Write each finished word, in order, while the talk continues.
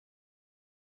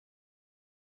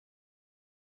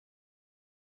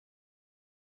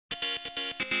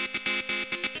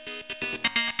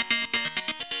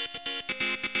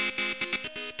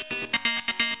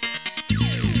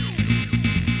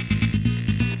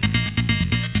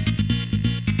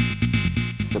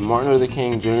Martin Luther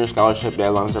King Jr. Scholarship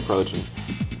deadline is approaching.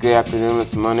 Good afternoon,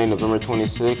 it's Monday, November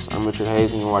 26th. I'm Richard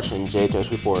Hayes and you're watching JHS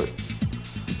Report.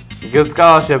 Good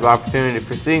scholarship opportunity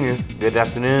for seniors. Good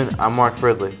afternoon, I'm Mark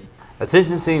Fridley.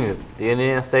 Attention seniors, the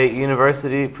Indiana State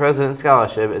University President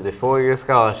Scholarship is a 4-year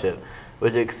scholarship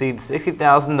which exceeds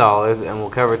 $60,000 and will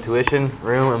cover tuition,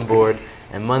 room and board,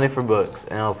 and money for books,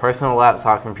 and a personal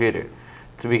laptop computer.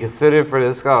 To be considered for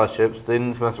this scholarship,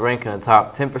 students must rank in the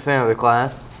top 10% of the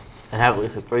class and have at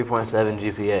least a 3.7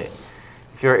 GPA.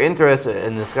 If you are interested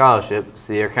in the scholarship,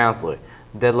 see your counselor.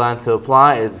 The deadline to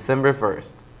apply is December 1st.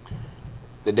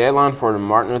 The deadline for the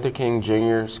Martin Luther King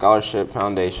Jr. Scholarship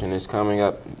Foundation is coming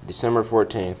up December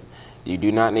 14th. You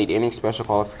do not need any special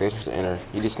qualifications to enter.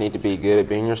 You just need to be good at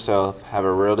being yourself, have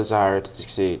a real desire to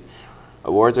succeed.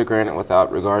 Awards are granted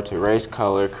without regard to race,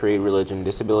 color, creed, religion,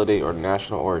 disability, or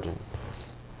national origin.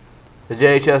 The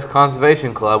JHS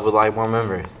Conservation Club would like more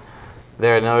members.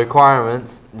 There are no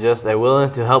requirements, just a willing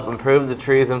to help improve the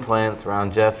trees and plants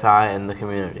around Jeff High and the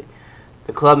community.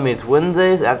 The club meets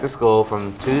Wednesdays after school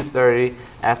from 2:30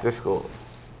 after school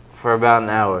for about an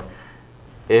hour.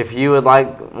 If you would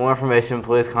like more information,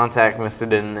 please contact Mr.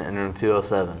 Denton in room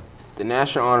 207. The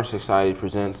National Honor Society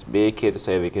presents Be a Kid to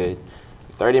Save a Kid,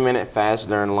 a 30-minute fast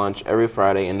during lunch every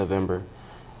Friday in November.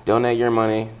 Donate your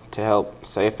money to help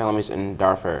save families in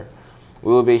Darfur.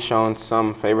 We will be showing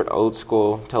some favorite old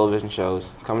school television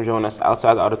shows. Come join us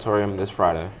outside the auditorium this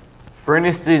Friday. For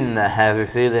any student that has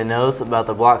received a notice about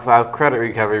the Block 5 Credit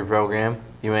Recovery Program,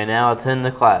 you may now attend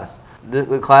the class.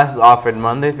 The class is offered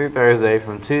Monday through Thursday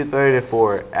from 2:30 to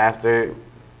 4 after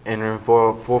in room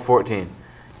 414.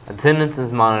 Attendance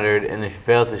is monitored, and if you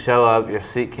fail to show up, your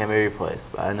seat can be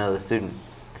replaced by another student.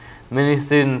 Many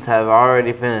students have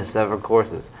already finished several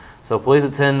courses, so please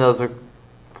attend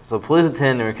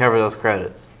and recover those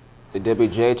credits. The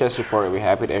WJHS Report will be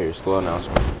happy to air your school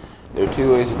announcement. There are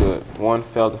 2 ways to do it. 1,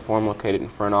 fill out the form located in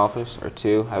front office, or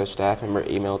 2, have a staff member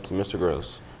email to Mr.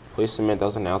 Gross. Please submit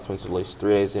those announcements at least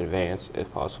 3 days in advance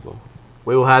if possible.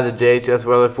 We will have the JHS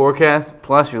weather forecast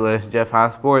plus your latest Jeff High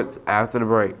sports after the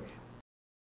break.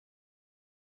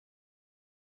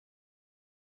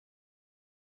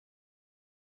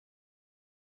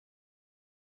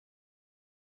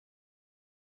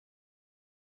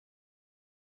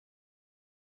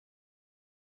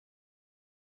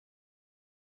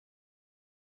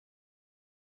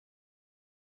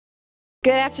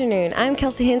 Good afternoon, I'm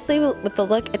Kelsey Hensley with a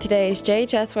look at today's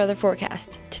JHS weather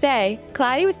forecast. Today,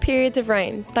 cloudy with periods of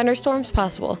rain, thunderstorms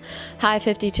possible, high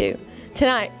 52.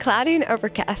 Tonight, cloudy and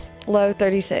overcast, low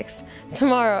 36.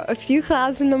 Tomorrow, a few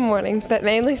clouds in the morning, but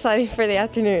mainly sunny for the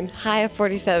afternoon, high of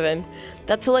 47.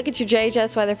 That's a look at your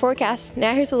JHS weather forecast.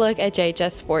 Now here's a look at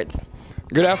JHS sports.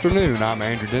 Good afternoon, I'm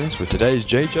Andrew Dennis with today's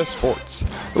JHS Sports.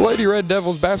 The Lady Red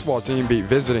Devils basketball team beat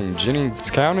visiting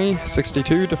Jennings County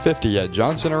 62-50 at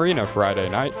Johnson Arena Friday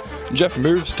night. Jeff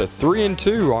moves to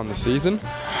 3-2 on the season.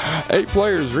 8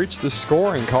 players reached the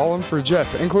scoring column for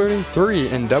Jeff, including 3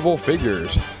 in double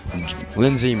figures.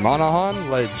 Lindsey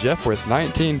Monahan led Jeff with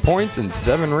 19 points and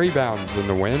 7 rebounds in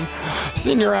the win.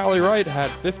 Senior Allie Wright had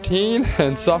 15,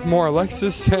 and sophomore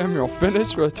Alexis Samuel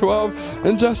finished with 12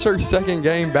 in just her second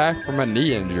game back from a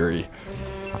knee injury.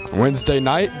 Wednesday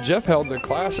night, Jeff held the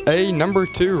Class A number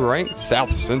 2 ranked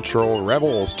South Central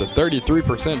Rebels to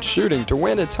 33% shooting to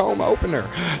win its home opener,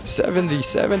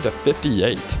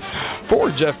 77-58. 4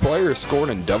 Jeff players scored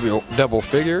in double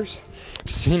figures.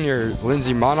 Senior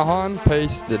Lindsey Monahan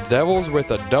paced the Devils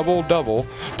with a double-double,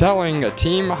 tallying a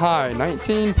team-high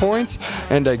 19 points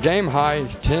and a game-high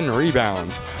 10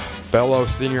 rebounds. Fellow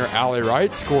senior Allie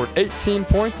Wright scored 18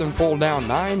 points and pulled down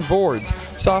 9 boards.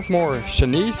 Sophomore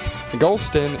Shanice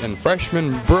Golston and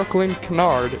freshman Brooklyn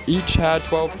Kennard each had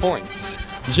 12 points.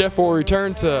 Jeff will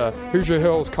return to Hoosier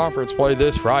Hills Conference play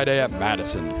this Friday at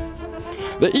Madison.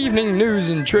 The Evening News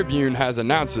and Tribune has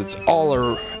announced its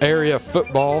all-area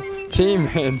football team,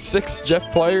 and 6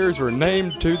 Jeff players were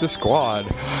named to the squad.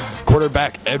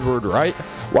 Quarterback Edward Wright,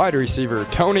 wide receiver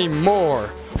Tony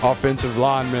Moore, offensive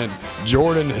lineman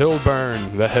Jordan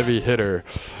Hilburn, the heavy hitter,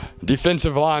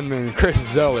 defensive lineman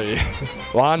Chris Zelli,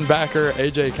 linebacker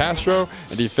AJ Castro,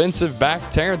 and defensive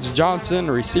back Terrence Johnson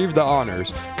received the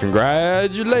honors.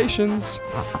 Congratulations!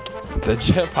 The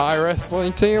Jeff High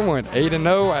wrestling team went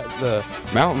 8-0 at the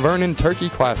Mount Vernon Turkey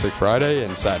Classic Friday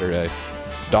and Saturday.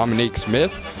 Dominique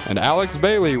Smith and Alex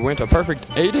Bailey went a perfect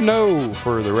 8-0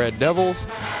 for the Red Devils.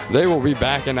 They will be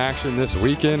back in action this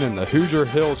weekend in the Hoosier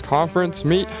Hills Conference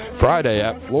meet Friday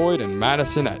at Floyd and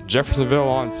Madison at Jeffersonville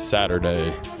on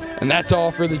Saturday. And that's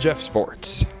all for the Jeff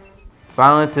Sports.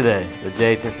 Finally today, the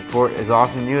JHS Report is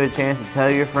offering you a chance to tell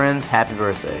your friends happy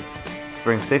birthday.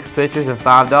 Bring 6 pictures and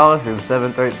 $5 from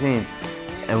 713,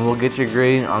 and we'll get your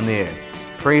greeting on the air.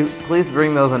 Please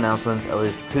bring those announcements at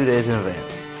least 2 days in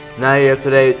advance. Now you're up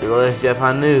to date with the latest Jeff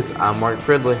High News. I'm Mark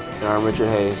Fridley. And I'm Richard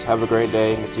Hayes. Have a great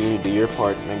day and continue to do your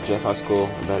part to make Jeff High School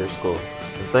a better school.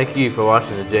 And thank you for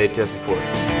watching the JHS Report.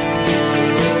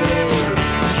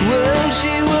 Well,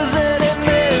 she was